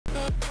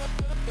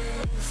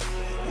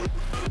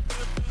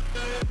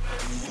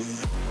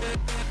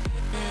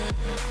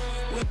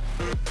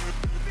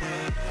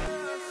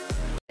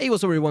Hey,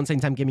 what's up everyone,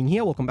 Same Time Gaming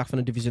here. Welcome back for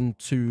the Division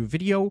 2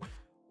 video.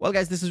 Well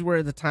guys, this is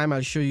where the time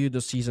I'll show you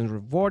the season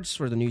rewards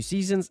for the new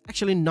seasons.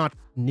 Actually not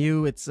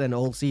new, it's an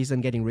old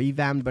season getting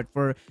revamped, but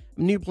for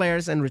new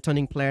players and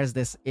returning players,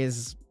 this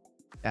is,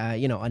 a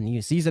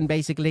new season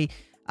basically.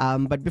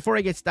 But before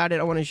I get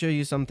started, I want to show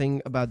you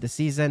something about the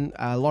season.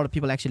 A lot of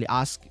people actually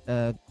ask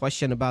a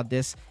question about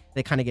this.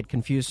 They kind of get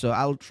confused, so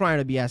I'll try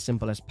to be as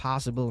simple as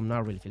possible. I'm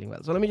not really feeling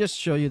well, so let me just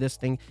show you this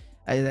thing.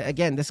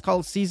 Again, this is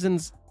called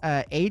seasons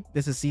 8.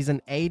 This is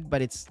season 8,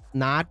 but it's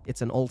not.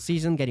 It's an old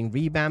season getting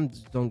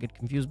revamped. Don't get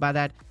confused by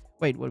that.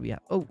 Wait, what do we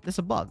have? Oh, that's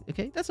a bug.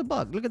 Okay, that's a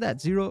bug. Look at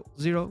that. 0,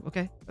 0.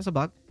 Okay, that's a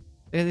bug.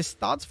 It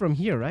starts from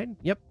here, right?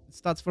 Yep, it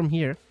starts from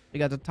here. We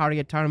got the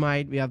Target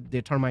Termite. We have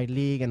the Termite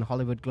League and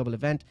Hollywood Global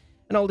Event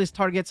and all these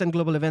targets and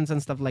global events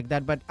and stuff like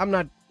that. But I'm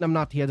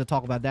not here to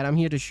talk about that. I'm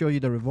here to show you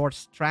the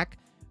rewards track,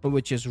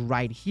 which is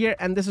right here.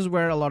 And this is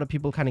where a lot of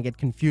people kind of get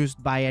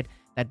confused by it.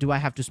 That do I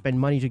have to spend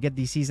money to get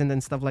these seasons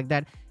and stuff like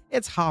that?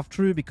 It's half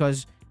true,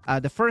 because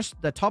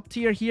the top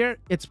tier here,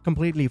 it's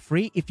completely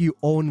free if you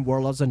own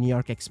Warlords of New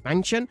York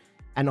expansion,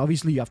 and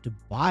obviously you have to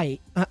buy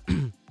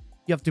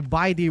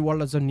the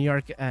Warlords of New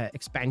York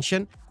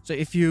expansion. So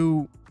if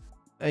you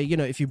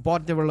if you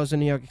bought the Warlords of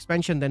New York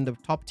expansion, then the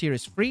top tier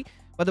is free.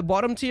 But the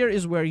bottom tier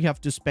is where you have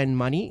to spend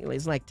money.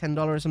 It's like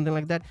 $10 or something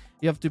like that.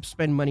 You have to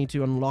spend money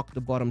to unlock the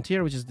bottom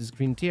tier, which is this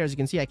green tier. As you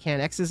can see, I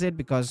can't access it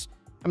because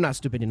I'm not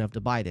stupid enough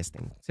to buy this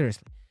thing,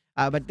 seriously.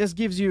 But this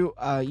gives you,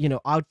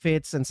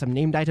 outfits and some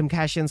named item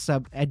caches,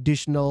 some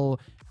additional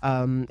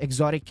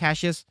exotic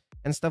caches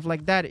and stuff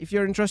like that. If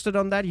you're interested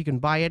on that, you can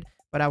buy it,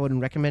 but I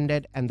wouldn't recommend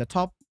it. And the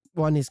top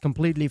one is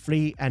completely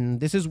free, and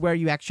this is where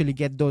you actually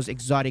get those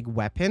exotic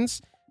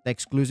weapons, the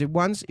exclusive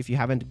ones, if you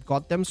haven't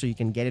got them, so you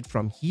can get it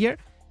from here.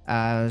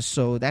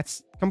 So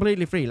that's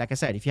completely free. Like I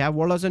said, if you have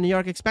Warlords of New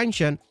York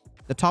expansion,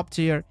 the top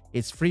tier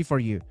is free for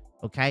you,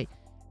 okay?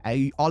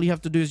 All you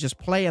have to do is just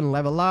play and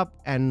level up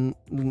and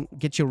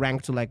get your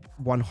rank to like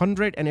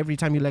 100, and every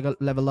time you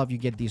level up, you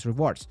get these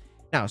rewards.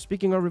 Now,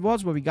 speaking of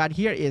rewards, what we got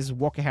here is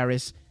Walker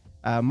Harris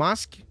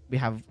mask. We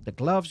have the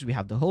gloves, we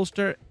have the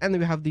holster, and then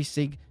we have the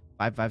SIG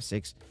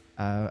 5.56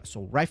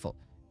 assault rifle.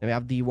 Then we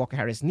have the Walker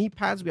Harris knee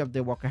pads, we have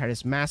the Walker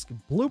Harris mask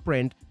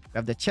blueprint, we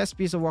have the chest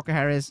piece of Walker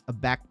Harris, a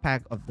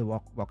backpack of the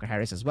Walker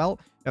Harris as well.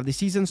 We have the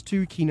Seasons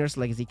 2 Keener's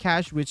Legacy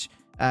Cache, which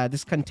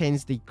this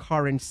contains the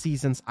current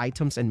season's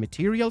items and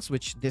materials,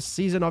 which this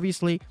season,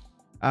 obviously,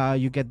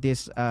 you get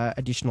this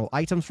additional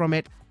items from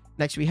it.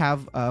 Next, we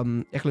have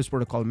Eclipse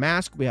Protocol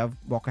mask. We have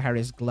Walker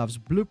Harris gloves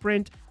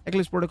blueprint,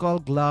 Eclipse Protocol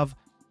glove,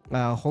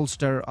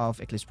 holster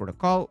of Eclipse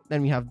Protocol.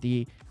 Then we have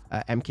the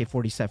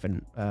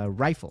MK47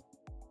 rifle.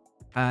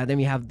 Then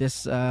we have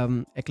this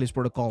Eclipse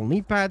Protocol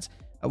knee pads,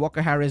 a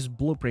Walker Harris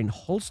blueprint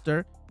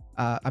holster.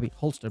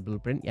 Holster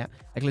blueprint, yeah.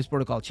 Eclipse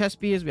Protocol chest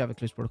piece. We have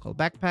Eclipse Protocol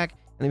backpack,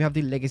 and then we have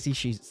the Legacy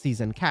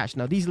Season Cache.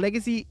 Now, these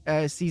Legacy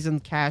Season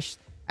Cache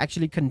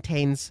actually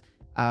contains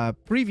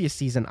previous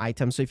season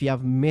items. So if you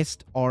have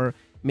missed, or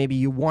maybe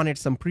you wanted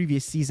some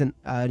previous season,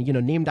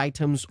 named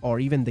items, or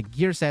even the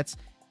gear sets,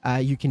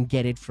 you can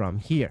get it from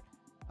here.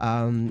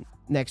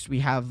 Next, we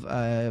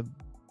have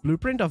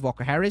blueprint of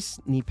Walker Harris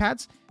knee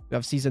pads. We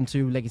have Season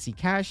 2 Legacy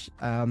Cache.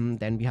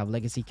 Then we have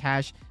Legacy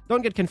Cache.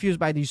 Don't get confused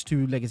by these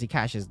two Legacy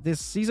Caches.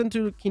 This Season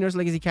 2 Keener's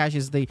Legacy Cache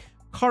is the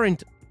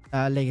current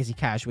Legacy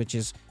Cache, which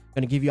is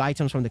going to give you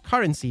items from the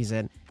current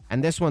season.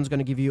 And this one's going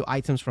to give you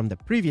items from the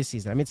previous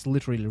season. I mean, it's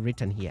literally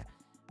written here.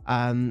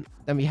 Then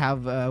we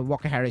have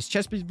Walker Harris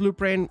chest piece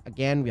blueprint.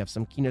 Again, we have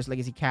some Keener's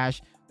Legacy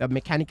Cache. We have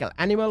Mechanical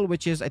Animal,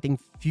 which is, I think,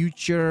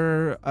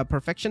 future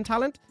perfection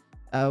talent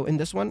in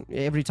this one.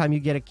 Every time you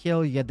get a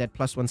kill, you get that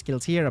 +1 skill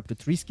tier, up to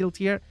 3 skill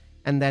tier.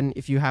 And then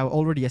if you have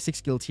already a 6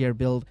 skill tier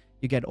build,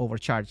 you get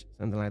overcharged,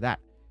 something like that.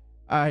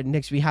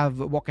 Next, we have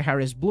Walker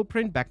Harris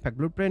blueprint, backpack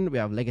blueprint. We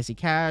have Legacy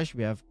Cache.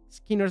 We have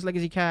Skinner's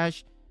Legacy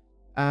Cache.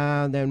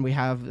 Then we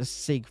have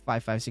SIG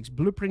 5.56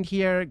 blueprint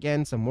here.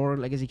 Again, some more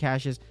Legacy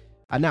Caches.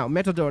 Now,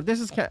 Metador. This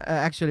is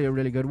actually a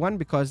really good one,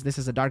 because this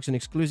is a Dark Zone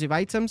exclusive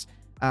items.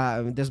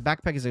 This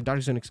backpack is a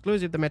Dark Zone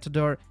exclusive, the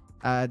Metador.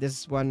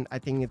 This one, I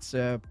think it's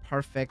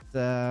perfect.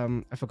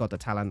 I forgot the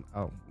talent.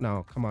 Oh,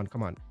 no, come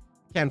on.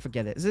 Can't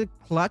forget it. Is it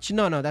Clutch?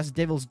 No, that's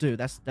Devil's Due.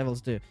 That's Devil's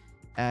Due.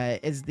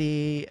 Is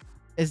the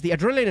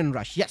Adrenaline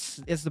Rush.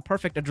 Yes, it's the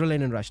perfect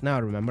Adrenaline Rush. Now I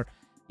remember.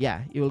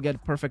 Yeah, you will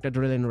get perfect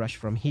Adrenaline Rush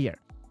from here.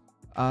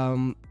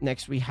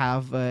 Next, we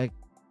have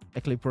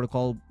Eclipse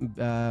Protocol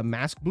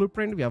mask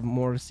blueprint. We have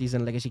more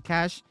Season Legacy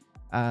Cache.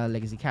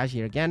 Legacy Cache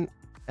here again.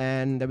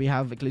 And then we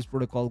have Eclipse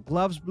Protocol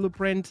gloves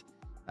blueprint.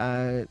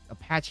 A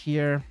patch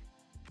here.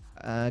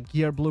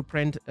 Gear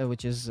blueprint,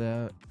 which is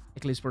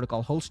Eclipse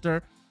Protocol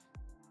holster.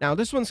 Now,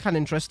 this one's kind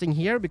of interesting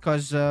here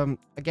because,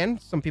 again,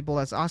 some people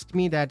has asked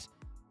me that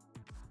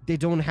they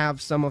don't have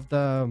some of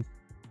the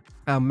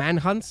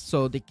manhunts,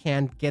 so they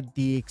can't get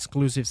the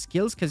exclusive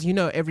skills. Because,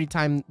 every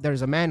time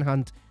there's a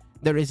manhunt,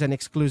 there is an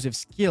exclusive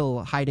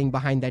skill hiding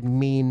behind that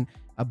main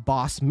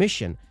boss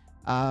mission.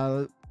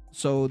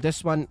 So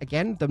this one,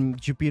 again, the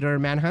Jupiter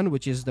manhunt,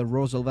 which is the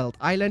Roosevelt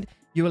Island,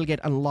 you will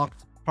get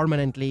unlocked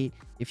permanently.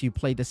 If you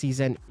play the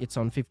season, it's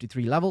on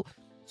 53 level.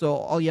 So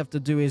all you have to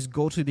do is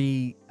go to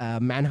the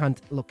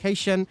manhunt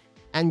location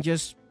and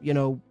just, you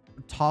know,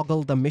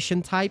 toggle the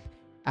mission type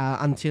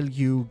until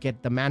you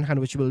get the manhunt,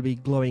 which will be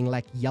glowing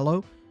like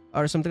yellow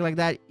or something like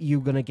that.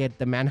 You're gonna get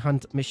the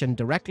manhunt mission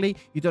directly.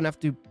 You don't have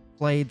to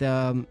play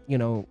the, you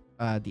know,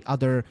 the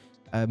other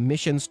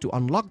missions to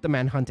unlock the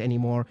manhunt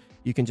anymore.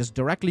 You can just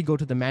directly go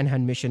to the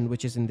manhunt mission,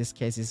 which is in this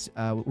case is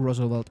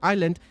Roosevelt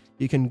Island.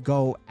 You can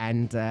go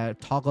and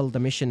toggle the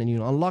mission and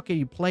you unlock it,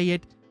 you play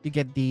it, you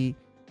get the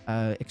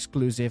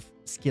exclusive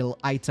skill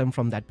item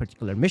from that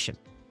particular mission.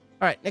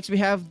 All right, next we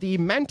have the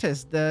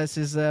Mantis. This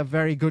is a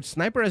very good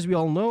sniper, as we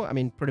all know. I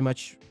mean, pretty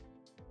much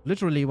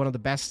literally one of the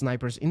best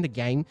snipers in the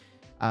game,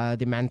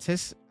 the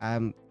Mantis.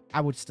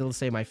 I would still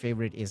say my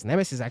favorite is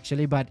Nemesis,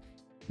 actually, but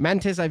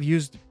Mantis I've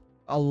used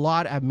a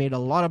lot. I've made a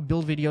lot of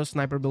build videos,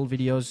 sniper build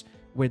videos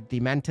with the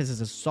Mantis.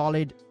 Is a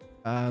solid,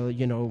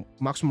 you know,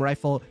 marksman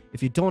rifle.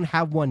 If you don't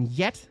have one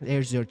yet,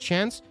 there's your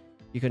chance.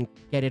 You can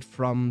get it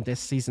from this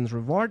season's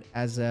reward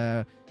as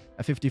a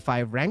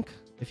 55 rank.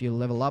 If you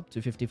level up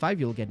to 55,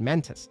 you'll get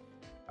Mantis.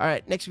 All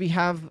right, next we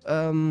have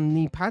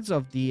knee pads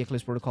of the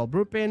Eclipse Protocol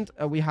blueprint.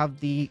 We have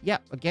the,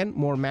 again,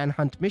 more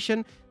manhunt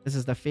mission. This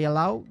is the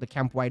Failau, the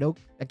Camp White Oak.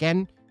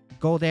 Again,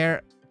 go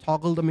there,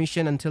 toggle the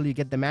mission until you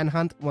get the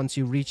manhunt. Once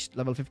you reach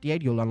level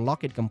 58, you'll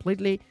unlock it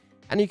completely.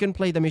 And you can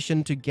play the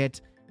mission to get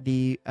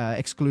the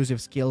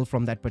exclusive skill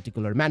from that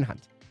particular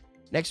manhunt.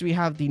 Next, we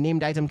have the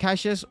named item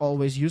caches,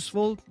 always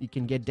useful. You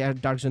can get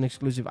Dark Zone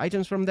exclusive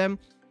items from them.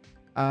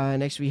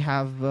 Next, we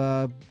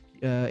have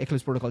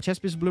Eclipse Protocol chess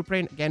piece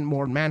blueprint. Again,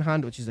 more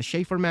manhunt, which is the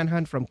Schaefer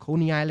manhunt from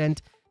Coney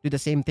Island. Do the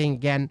same thing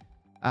again,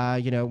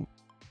 you know,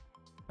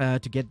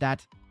 to get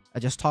that.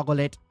 Just toggle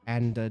it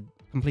and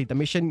complete the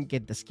mission,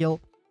 get the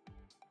skill.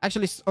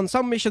 Actually, on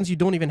some missions, you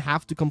don't even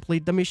have to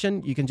complete the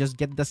mission. You can just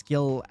get the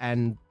skill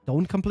and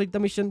don't complete the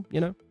mission, you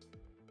know,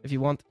 if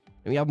you want.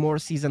 And we have more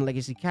Season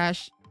Legacy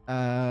Cache.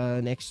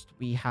 Next,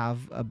 we have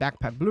a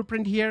Backpack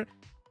Blueprint here.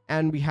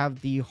 And we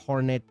have the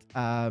Hornet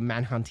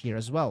Manhunt here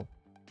as well.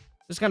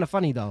 It's kind of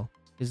funny, though,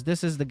 because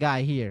this is the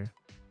guy here.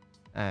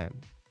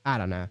 I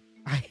don't know.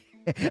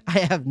 I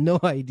have no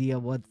idea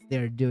what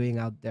they're doing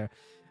out there.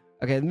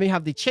 Okay, then we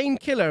have the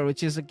Chainkiller,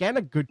 which is, again,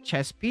 a good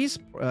chess piece.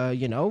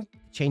 You know,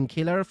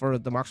 Chainkiller for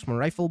the marksman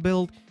rifle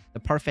build. The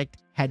perfect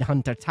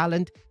headhunter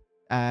talent.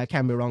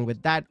 Can't be wrong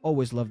with that.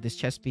 Always love this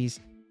chess piece.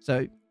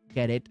 So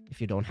get it if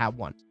you don't have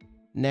one.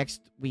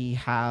 Next, we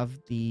have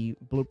the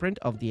blueprint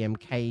of the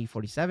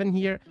MK47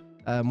 here.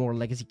 More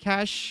legacy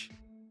cache.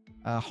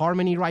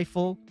 Harmony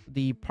rifle.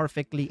 The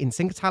perfectly in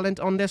sync talent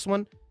on this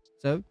one.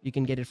 So you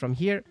can get it from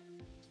here.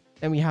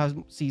 Then we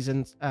have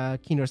Season's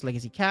Keener's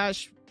Legacy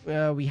Cache.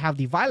 We have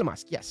the Vile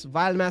Mask. Yes,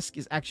 Vile Mask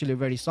is actually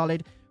very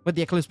solid. With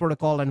the Eclipse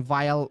Protocol and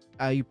Vile,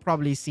 you've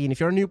probably seen, if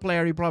you're a new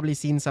player, you've probably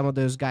seen some of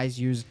those guys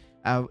use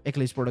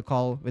Eclipse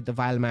Protocol with the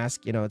Vile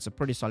Mask. You know, it's a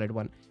pretty solid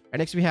one. And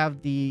next we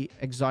have the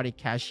Exotic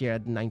Cache here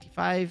at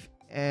 95.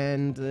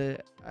 And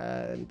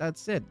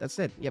that's it. That's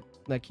it. Yep,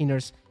 the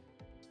Keener's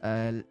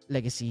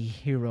Legacy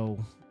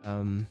Hero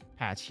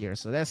patch here.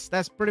 So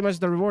that's pretty much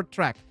the reward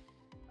track.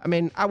 I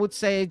mean, I would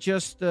say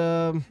just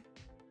play.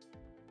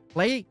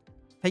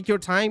 Take your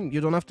time.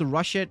 You don't have to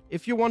rush it.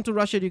 If you want to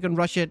rush it, you can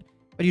rush it,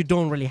 but you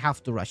don't really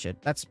have to rush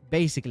it. That's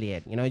basically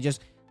it. You know,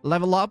 just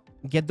level up,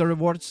 get the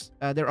rewards.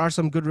 There are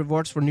some good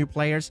rewards for new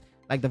players,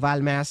 like the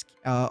Vile Mask,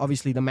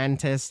 obviously the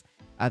Mantis,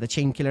 the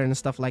Chainkiller and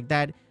stuff like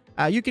that.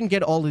 You can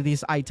get all of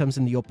these items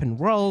in the open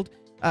world.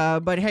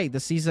 But hey,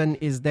 the season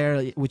is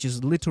there, which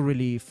is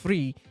literally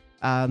free,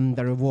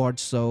 the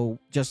rewards. So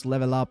just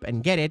level up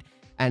and get it.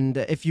 And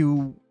if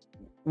you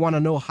want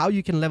to know how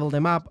you can level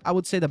them up, I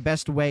would say the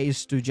best way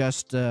is to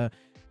just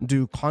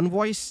do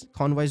convoys.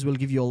 Convoys will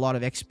give you a lot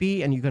of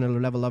XP and you're going to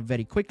level up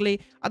very quickly.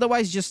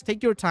 Otherwise, just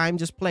take your time,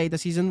 just play. The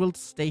season will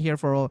stay here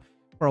for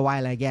a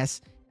while, I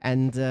guess.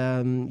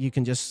 And you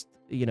can just,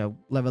 you know,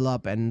 level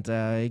up and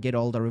get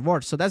all the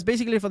rewards. So that's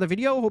basically it for the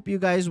video. Hope you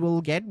guys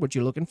will get what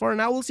you're looking for. And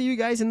I will see you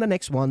guys in the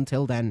next one.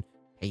 Till then,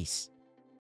 peace.